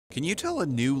Can you tell a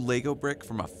new Lego brick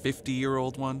from a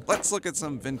 50-year-old one? Let's look at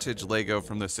some vintage Lego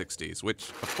from the 60s, which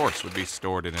of course would be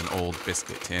stored in an old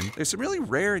biscuit tin. There's some really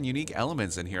rare and unique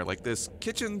elements in here, like this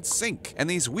kitchen sink and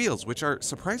these wheels, which are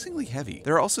surprisingly heavy.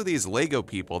 There are also these Lego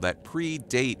people that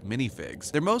predate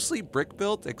minifigs. They're mostly brick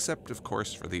built, except of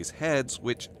course for these heads,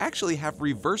 which actually have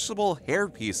reversible hair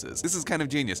pieces. This is kind of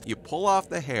genius. You pull off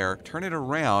the hair, turn it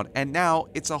around, and now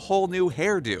it's a whole new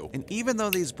hairdo. And even though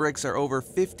these bricks are over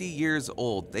 50 years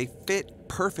old, they fit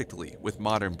perfectly with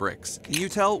modern bricks. Can you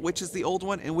tell which is the old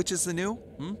one and which is the new?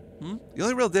 The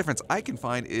only real difference I can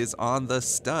find is on the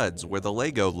studs where the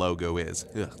Lego logo is.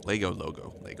 Lego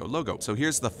logo. So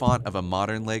here's the font of a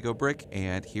modern Lego brick,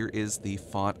 and here is the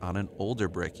font on an older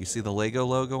brick. You see the Lego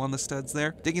logo on the studs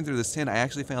there? Digging through this tin, I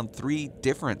actually found 3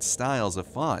 different styles of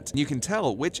font. And you can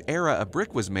tell which era a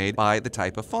brick was made by the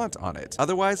type of font on it.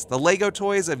 Otherwise, the Lego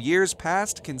toys of years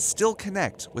past can still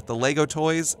connect with the Lego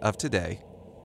toys of today.